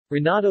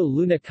Renato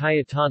Luna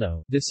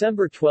Cayetano,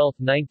 December 12,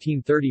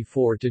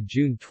 1934 to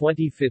June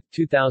 25,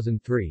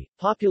 2003,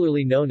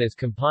 popularly known as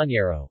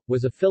Compañero,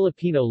 was a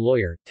Filipino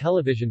lawyer,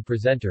 television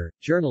presenter,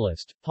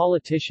 journalist,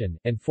 politician,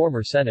 and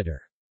former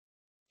senator.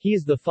 He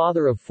is the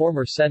father of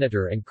former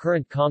senator and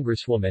current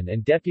Congresswoman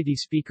and Deputy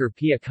Speaker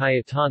Pia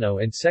Cayetano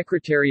and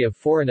Secretary of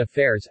Foreign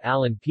Affairs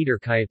Alan Peter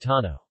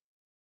Cayetano.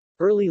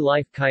 Early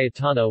life.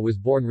 Cayetano was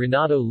born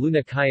Renato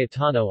Luna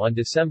Cayetano on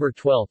December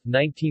 12,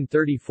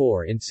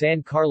 1934 in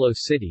San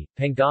Carlos City,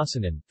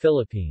 Pangasinan,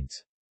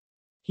 Philippines.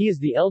 He is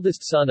the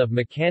eldest son of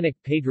mechanic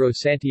Pedro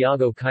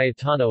Santiago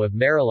Cayetano of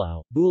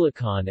Marilao,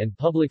 Bulacan and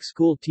public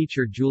school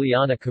teacher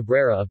Juliana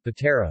Cabrera of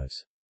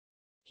Pateros.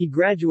 He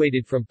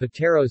graduated from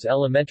Pateros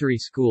Elementary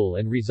School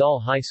and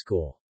Rizal High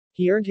School.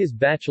 He earned his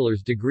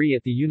bachelor's degree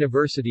at the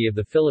University of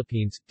the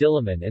Philippines,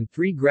 Diliman and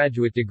 3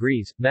 graduate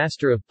degrees,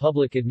 Master of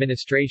Public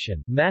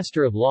Administration,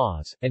 Master of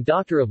Laws, and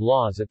Doctor of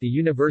Laws at the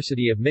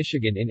University of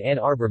Michigan in Ann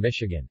Arbor,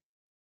 Michigan.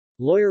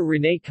 Lawyer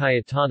Rene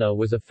Cayetano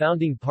was a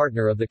founding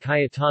partner of the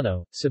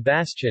Cayetano,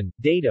 Sebastian,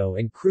 Dato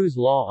and Cruz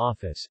Law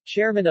Office,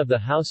 chairman of the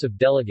House of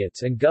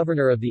Delegates and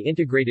governor of the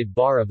Integrated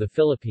Bar of the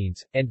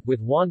Philippines, and,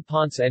 with Juan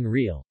Ponce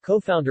Enrile,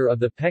 co-founder of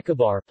the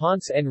Pecabar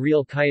Ponce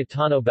Enrile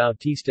Cayetano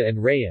Bautista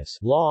and Reyes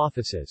law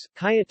offices,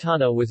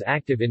 Cayetano was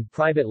active in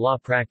private law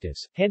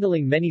practice,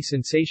 handling many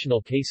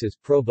sensational cases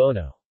pro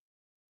bono.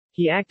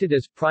 He acted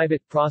as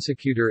private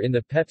prosecutor in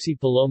the Pepsi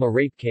Paloma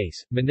rape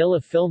case, Manila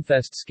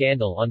Filmfest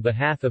scandal on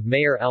behalf of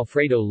Mayor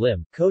Alfredo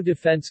Lim,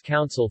 co-defense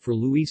counsel for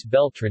Luis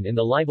Beltran in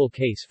the libel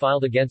case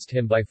filed against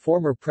him by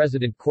former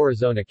President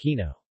Corazon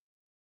Aquino.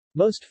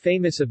 Most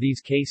famous of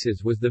these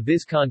cases was the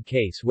Vizcon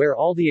case where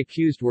all the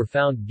accused were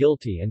found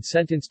guilty and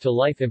sentenced to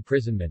life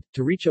imprisonment.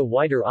 To reach a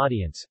wider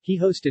audience, he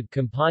hosted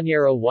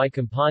Compañero y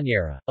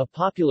Compañera, a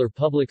popular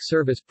public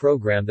service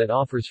program that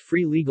offers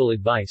free legal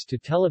advice to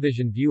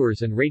television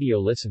viewers and radio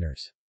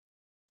listeners.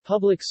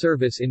 Public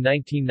service. In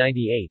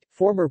 1998,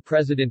 former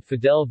President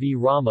Fidel V.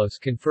 Ramos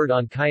conferred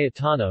on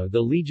Cayetano the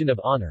Legion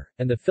of Honor,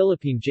 and the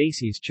Philippine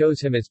Jaycees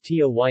chose him as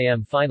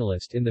TOYM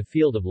finalist in the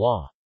field of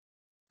law.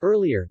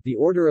 Earlier, the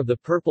Order of the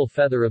Purple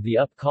Feather of the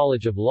UP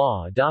College of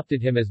Law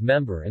adopted him as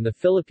member and the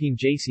Philippine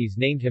Jaycees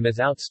named him as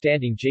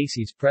Outstanding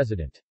Jaycees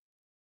President.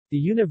 The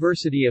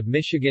University of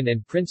Michigan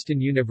and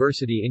Princeton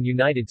University in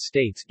United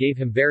States gave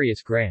him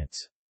various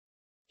grants.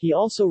 He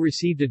also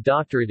received a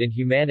doctorate in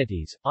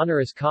humanities,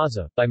 honoris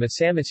causa, by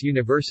Misamis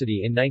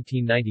University in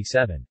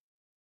 1997.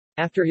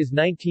 After his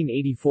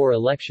 1984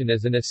 election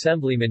as an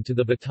assemblyman to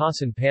the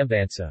Batasan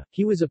Pambansa,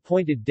 he was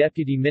appointed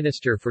Deputy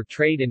Minister for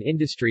Trade and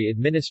Industry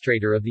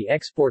Administrator of the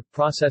Export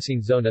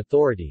Processing Zone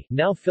Authority,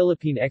 now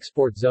Philippine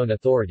Export Zone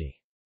Authority.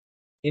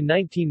 In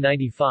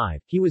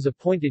 1995, he was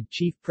appointed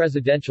Chief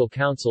Presidential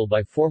Counsel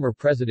by former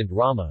President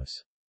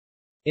Ramos.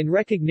 In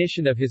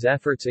recognition of his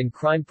efforts in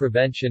crime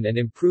prevention and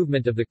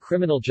improvement of the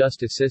criminal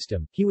justice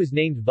system, he was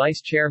named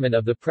Vice Chairman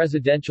of the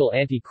Presidential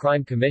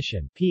Anti-Crime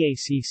Commission,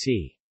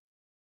 PACC.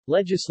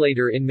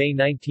 Legislator. In May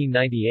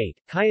 1998,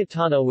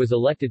 Cayetano was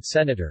elected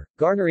senator,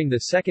 garnering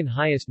the second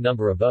highest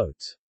number of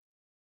votes.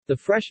 The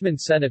freshman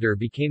senator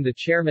became the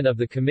chairman of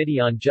the Committee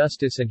on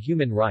Justice and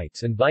Human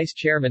Rights and vice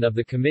chairman of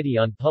the Committee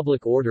on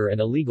Public Order and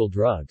Illegal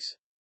Drugs.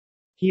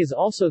 He is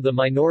also the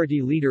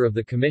minority leader of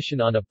the Commission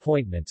on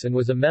Appointments and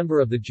was a member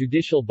of the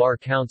Judicial Bar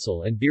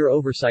Council and Beer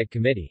Oversight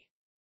Committee.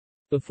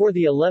 Before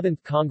the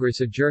 11th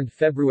Congress adjourned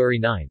February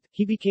 9,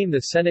 he became the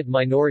Senate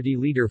Minority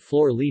Leader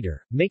Floor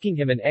Leader, making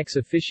him an ex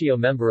officio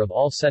member of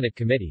all Senate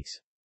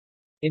committees.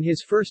 In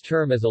his first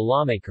term as a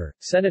lawmaker,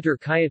 Senator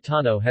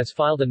Cayetano has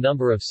filed a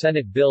number of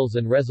Senate bills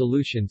and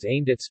resolutions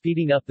aimed at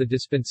speeding up the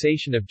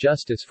dispensation of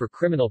justice for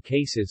criminal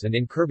cases and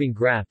in curbing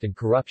graft and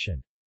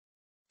corruption.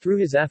 Through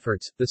his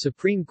efforts, the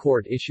Supreme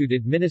Court issued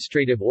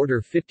Administrative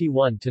Order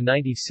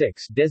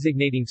 51-96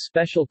 designating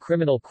special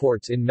criminal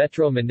courts in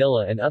Metro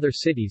Manila and other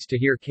cities to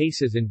hear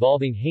cases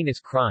involving heinous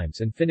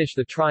crimes and finish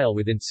the trial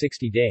within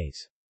 60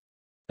 days.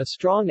 A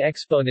strong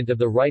exponent of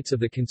the rights of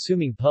the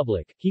consuming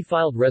public, he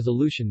filed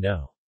Resolution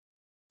No.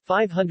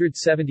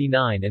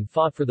 579 and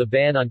fought for the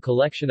ban on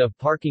collection of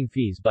parking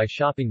fees by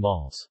shopping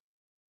malls.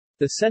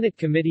 The Senate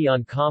Committee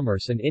on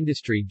Commerce and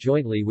Industry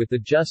jointly with the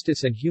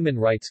Justice and Human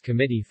Rights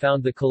Committee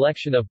found the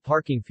collection of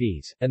parking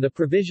fees, and the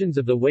provisions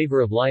of the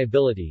waiver of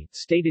liability,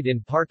 stated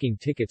in parking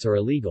tickets are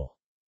illegal.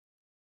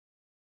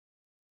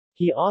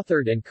 He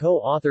authored and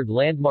co-authored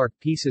landmark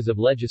pieces of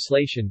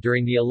legislation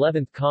during the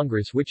 11th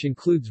Congress which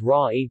includes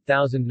RA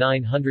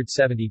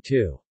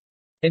 8972.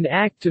 An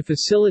act to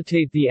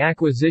facilitate the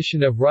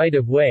acquisition of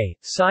right-of-way,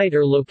 site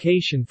or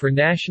location for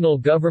national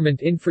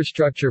government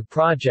infrastructure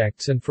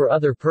projects and for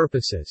other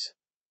purposes.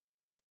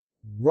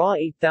 RA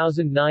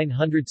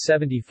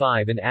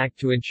 8975. An act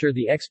to ensure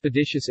the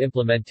expeditious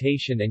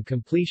implementation and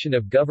completion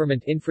of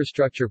government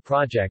infrastructure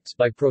projects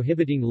by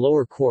prohibiting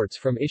lower courts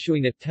from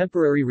issuing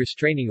temporary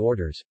restraining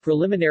orders,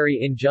 preliminary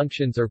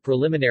injunctions or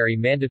preliminary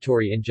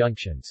mandatory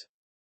injunctions.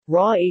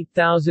 RA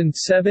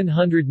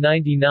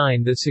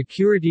 8799. The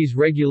Securities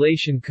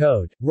Regulation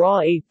Code, RA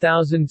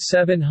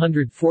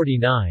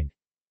 8749.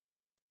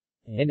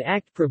 An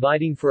act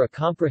providing for a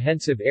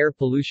comprehensive air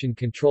pollution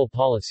control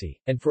policy,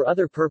 and for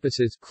other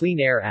purposes Clean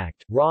Air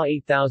Act, RA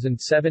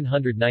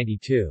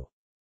 8792.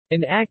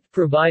 An act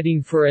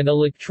providing for an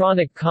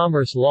electronic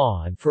commerce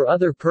law and for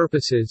other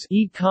purposes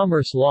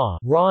e-commerce law,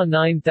 RA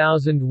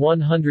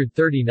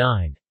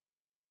 9139.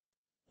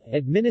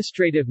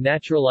 Administrative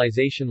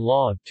Naturalization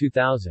Law of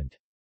 2000.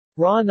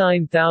 RA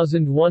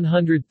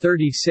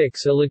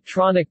 9136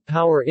 Electronic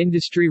Power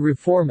Industry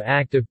Reform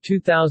Act of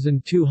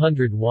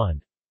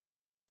 2201.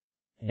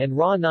 And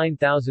RA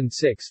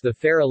 9006 the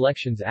Fair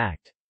Elections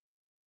Act.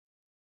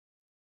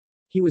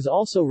 He was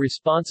also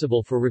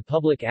responsible for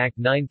Republic Act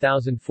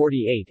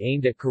 9048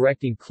 aimed at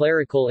correcting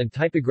clerical and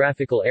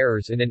typographical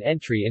errors in an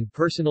entry in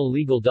personal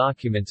legal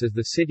documents as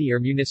the city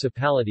or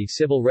municipality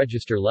civil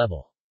register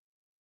level.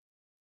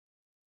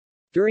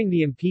 During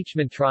the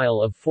impeachment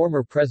trial of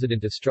former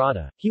President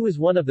Estrada, he was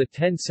one of the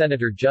 10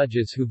 senator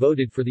judges who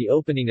voted for the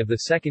opening of the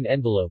second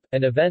envelope,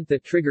 an event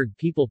that triggered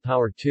People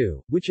Power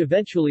 2, which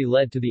eventually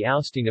led to the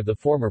ousting of the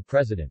former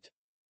president.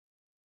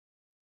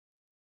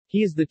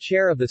 He is the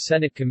chair of the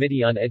Senate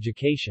Committee on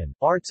Education,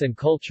 Arts and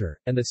Culture,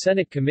 and the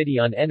Senate Committee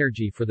on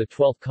Energy for the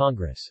 12th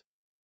Congress.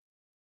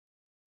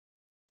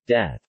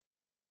 Death.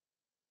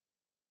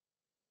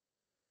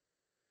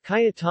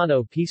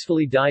 Cayetano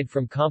peacefully died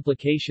from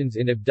complications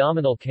in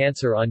abdominal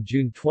cancer on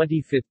June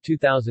 25,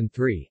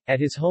 2003, at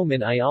his home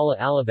in Ayala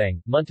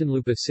Alabang,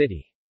 Muntinlupa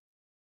City.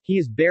 He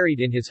is buried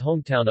in his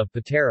hometown of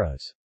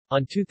Pateros.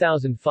 On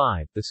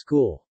 2005, the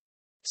school,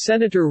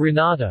 Senator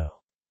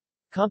Renato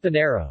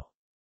Campanero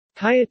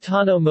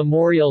Cayetano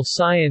Memorial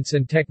Science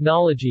and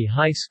Technology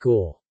High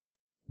School,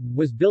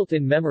 was built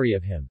in memory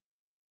of him.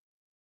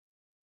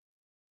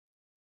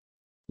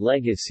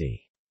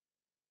 Legacy.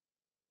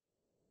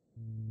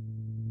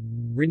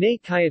 Rene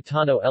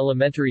Cayetano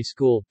Elementary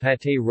School,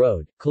 Patay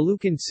Road,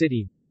 Caloocan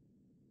City.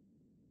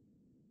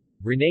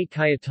 Rene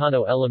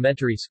Cayetano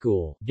Elementary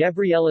School,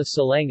 Gabriela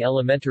Salang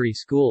Elementary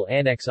School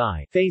Annex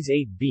I, Phase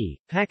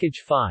 8B,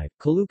 Package 5,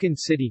 Caloocan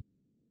City.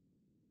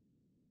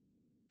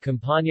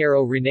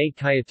 Compañero Rene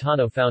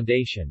Cayetano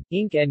Foundation,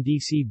 Inc.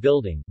 NDC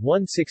Building,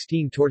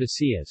 116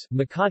 Tordesillas,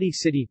 Makati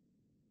City.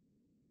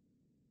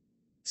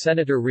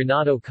 Senator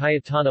Renato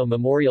Cayetano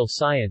Memorial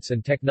Science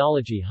and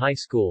Technology High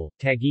School,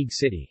 Taguig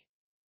City.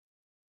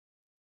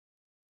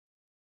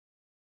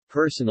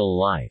 Personal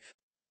life.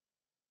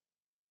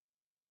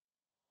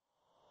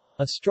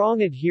 A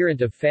strong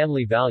adherent of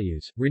family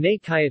values, Rene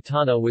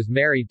Cayetano was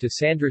married to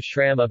Sandra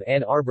Schramm of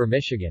Ann Arbor,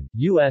 Michigan,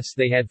 U.S.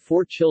 They had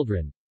 4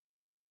 children.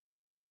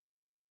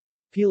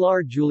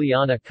 Pilar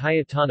Juliana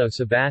Cayetano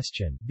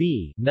Sebastian,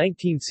 b.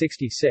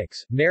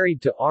 1966, married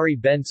to Ari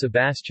Ben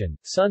Sebastian,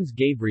 sons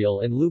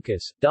Gabriel and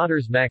Lucas,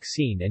 daughters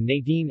Maxine and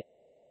Nadine.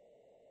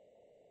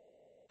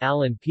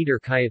 Alan Peter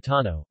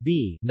Cayetano,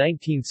 b.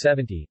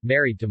 1970,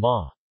 married to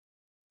Ma.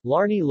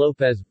 Larny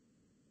Lopez.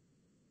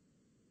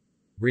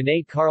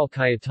 Rene Carl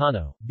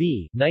Cayetano,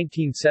 b.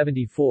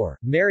 1974,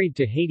 married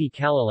to Haiti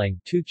Calalang,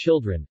 2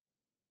 children.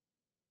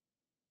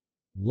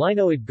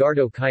 Lino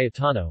Edgardo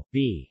Cayetano,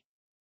 b.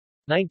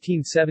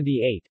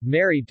 1978,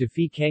 married to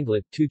Fee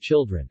Canglet, 2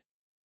 children.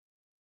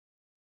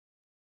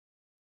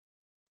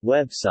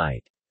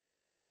 Website.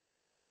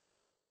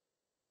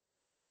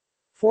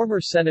 Former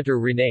Senator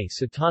Rene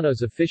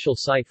Cayetano's official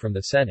site from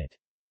the Senate.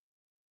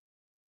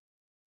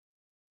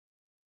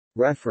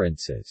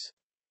 References.